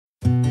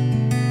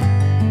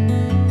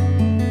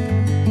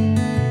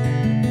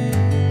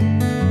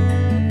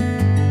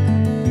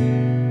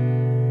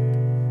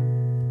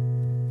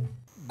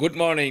Good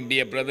morning,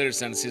 dear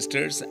brothers and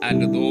sisters,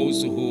 and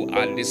those who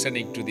are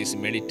listening to this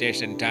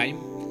meditation time.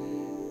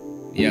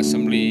 The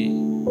Assembly,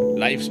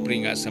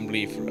 LifeSpring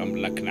Assembly from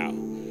Lucknow.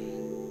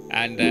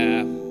 And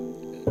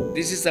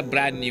this is a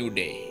brand new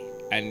day,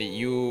 and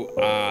you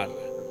are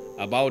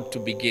about to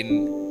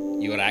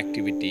begin your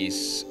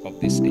activities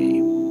of this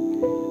day.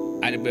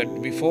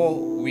 But before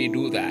we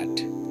do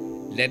that,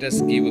 let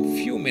us give a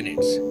few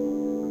minutes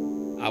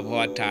of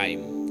our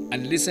time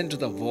and listen to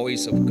the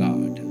voice of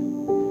God.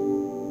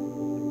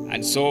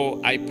 And so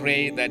I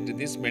pray that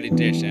this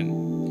meditation,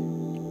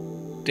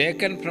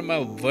 taken from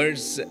a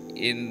verse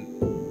in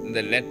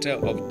the letter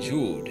of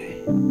Jude,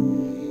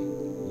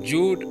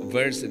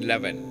 verse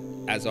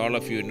 11. As all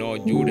of you know,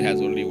 Jude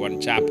has only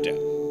one chapter.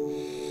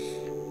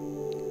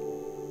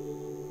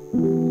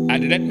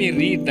 And let me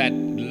read that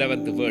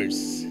 11th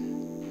verse.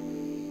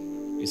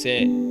 You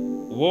say,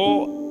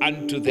 "Woe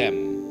unto them,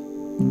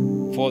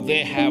 for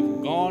they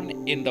have gone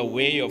in the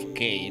way of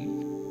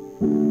Cain,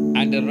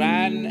 and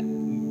ran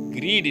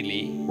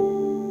greedily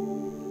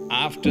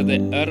after the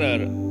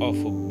error of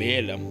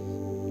Balaam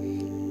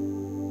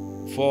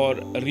for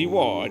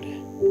reward,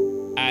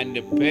 and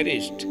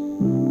perished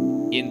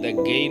in the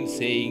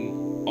gainsaying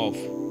of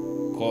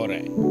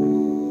Korah."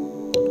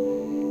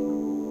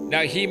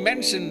 Now he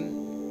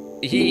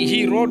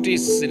wrote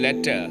his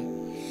letter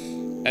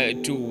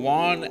to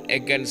warn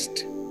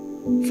against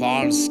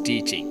false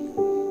teaching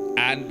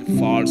and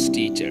false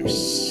teachers.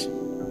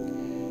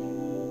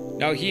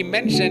 Now he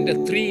mentioned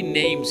three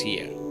names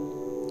here.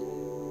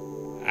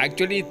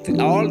 Actually,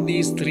 all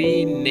these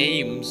three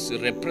names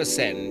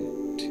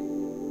represent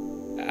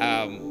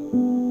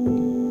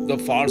the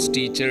false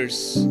teachers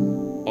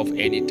of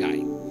any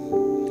time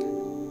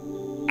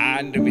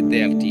and with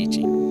their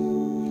teaching.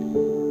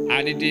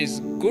 And it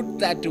is good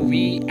that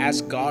we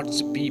as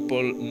God's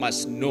people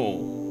must know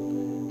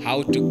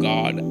how to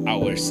guard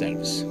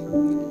ourselves.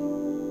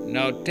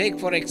 Now take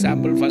for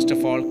example, first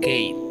of all,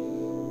 Cain.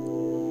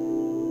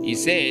 He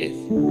says,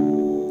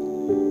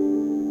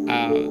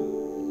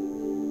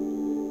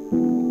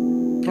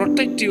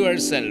 protect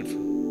yourself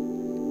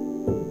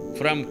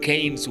from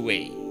Cain's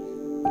way.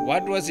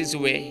 What was his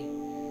way?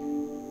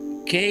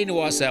 Cain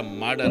was a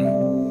murderer,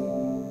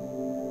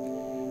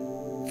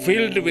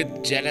 filled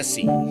with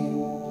jealousy.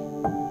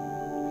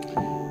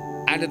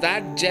 And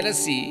that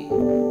jealousy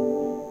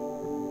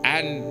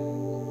and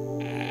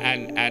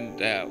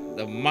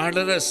the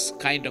murderous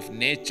kind of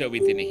nature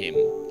within him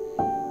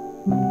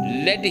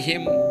led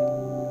him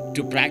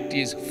to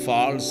practice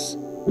false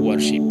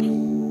worship,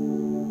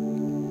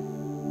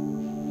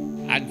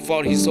 and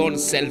for his own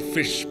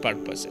selfish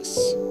purposes.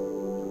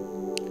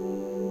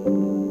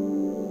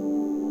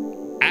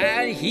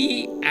 And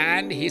he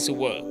and his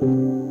work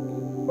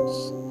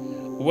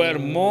were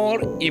more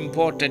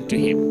important to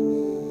him.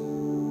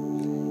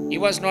 He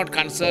was not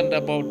concerned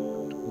about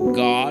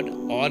God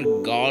or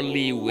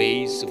godly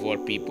ways for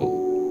people.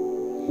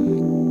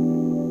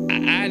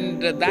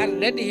 And that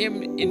led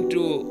him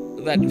into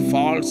that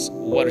false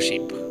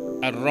worship,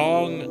 a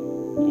wrong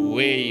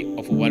way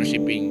of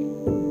worshiping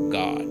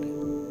God.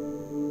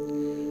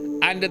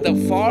 And the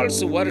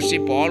false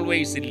worship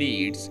always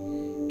leads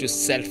to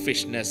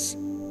selfishness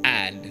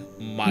and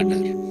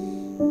murder.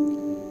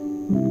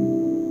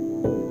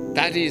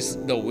 That is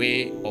the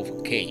way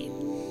of Cain.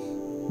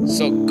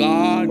 So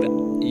guard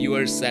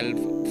yourself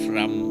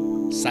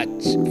from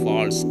such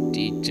false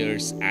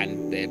teachers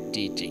and their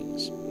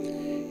teachings.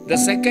 The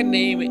second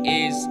name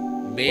is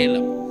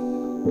Balaam.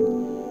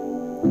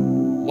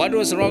 What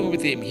was wrong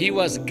with him? He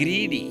was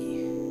greedy,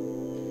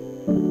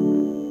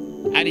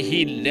 and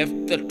he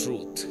left the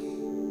truth,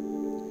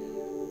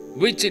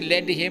 which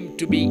led him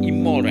to be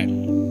immoral.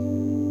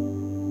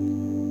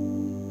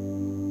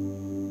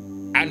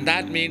 And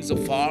that means a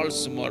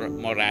false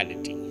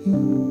morality.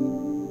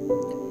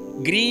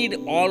 Greed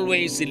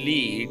always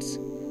leads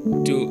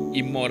to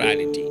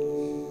immorality.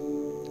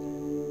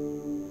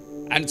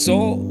 And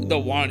so the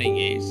warning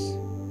is,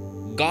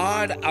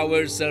 guard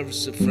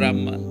ourselves from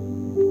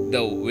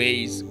the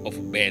ways of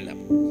Balaam.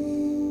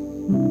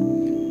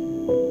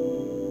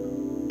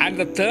 And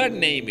the third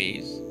name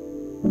is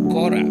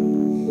Korah.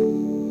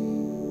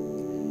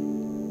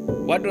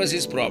 What was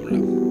his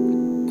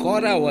problem?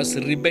 Korah was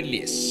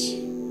rebellious.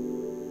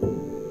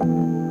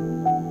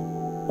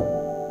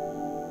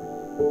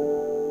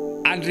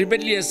 And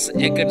rebellious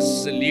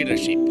against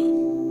leadership.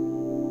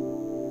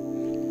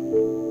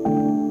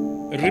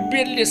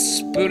 Rebellious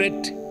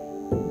spirit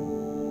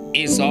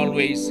is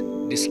always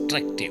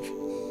destructive,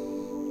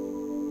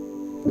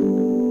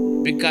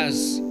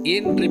 because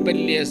in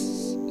rebellious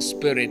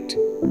spirit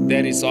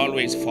there is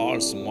always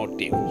false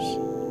motives.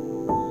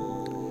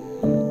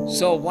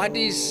 So what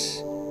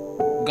is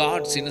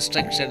God's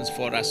instructions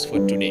for us for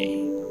today?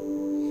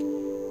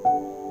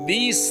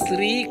 These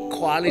three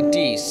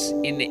qualities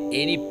in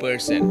any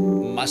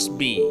person must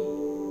be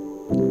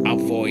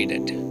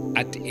avoided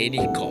at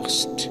any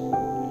cost,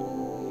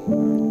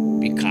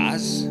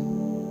 because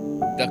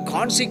the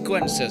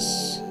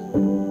consequences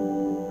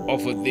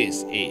of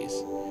this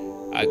is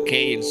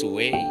Cain's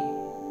way,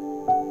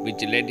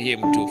 which led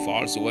him to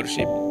false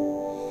worship.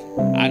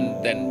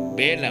 And then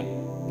Balaam,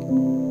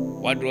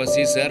 what was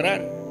his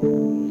error?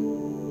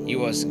 He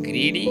was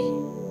greedy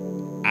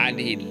and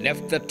he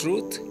left the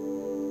truth,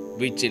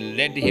 which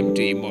led him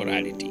to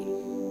immorality.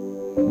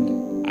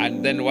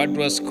 And then what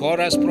was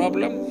Korah's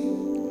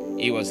problem?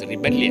 He was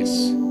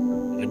rebellious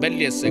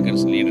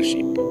against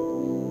leadership.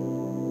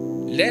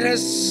 Let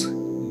us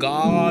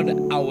guard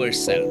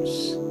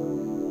ourselves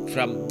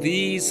from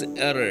these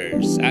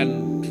errors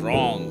and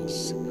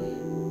wrongs.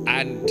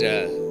 And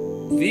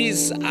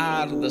these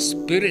are the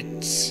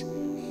spirits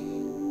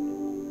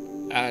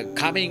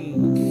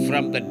coming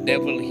from the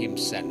devil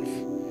himself.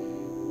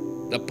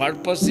 The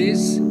purpose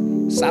is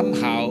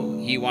somehow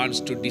he wants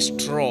to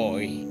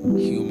destroy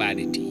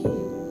humanity.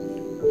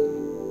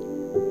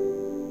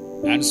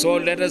 And so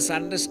let us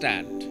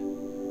understand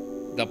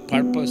the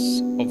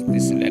purpose of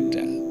this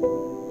letter,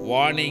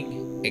 warning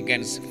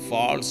against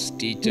false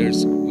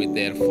teachers with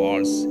their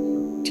false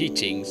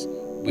teachings,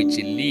 which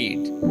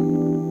lead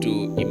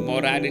to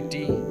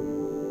immorality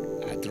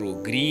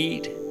through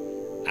greed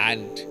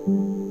and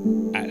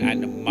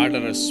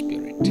murderous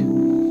spirit.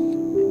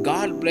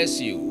 God bless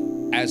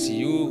you as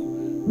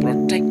you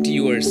protect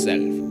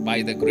yourself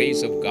by the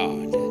grace of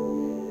God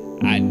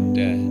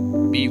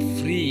and be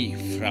free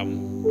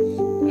from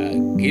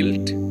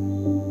guilt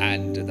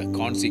and the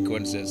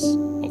consequences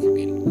of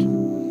guilt.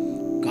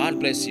 God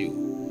bless you.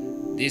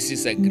 This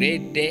is a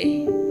great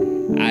day,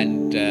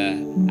 and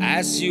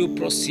as you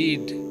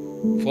proceed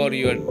for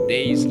your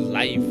day's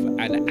life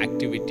and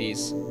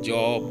activities,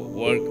 job,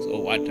 work,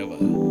 or whatever,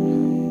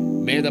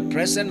 may the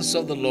presence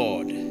of the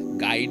Lord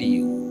guide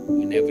you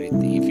in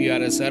everything. If you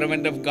are a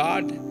servant of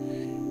God,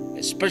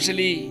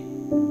 especially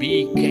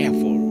be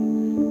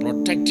careful,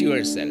 protect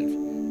yourself,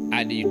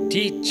 and you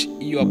teach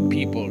your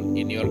people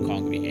in your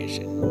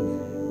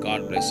congregation.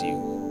 God bless you.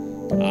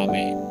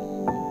 Amen.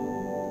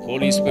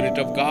 Holy Spirit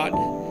of God,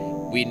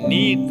 we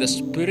need the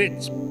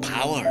Spirit's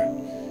power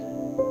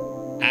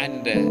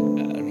and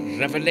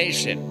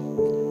revelation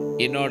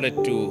in order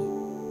to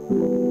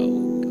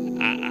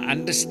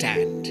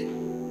understand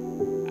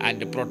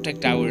and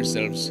protect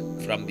ourselves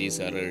from these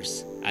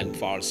errors and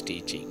false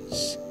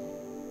teachings.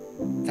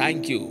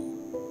 Thank you.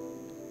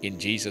 In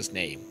Jesus'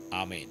 name,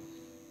 amen.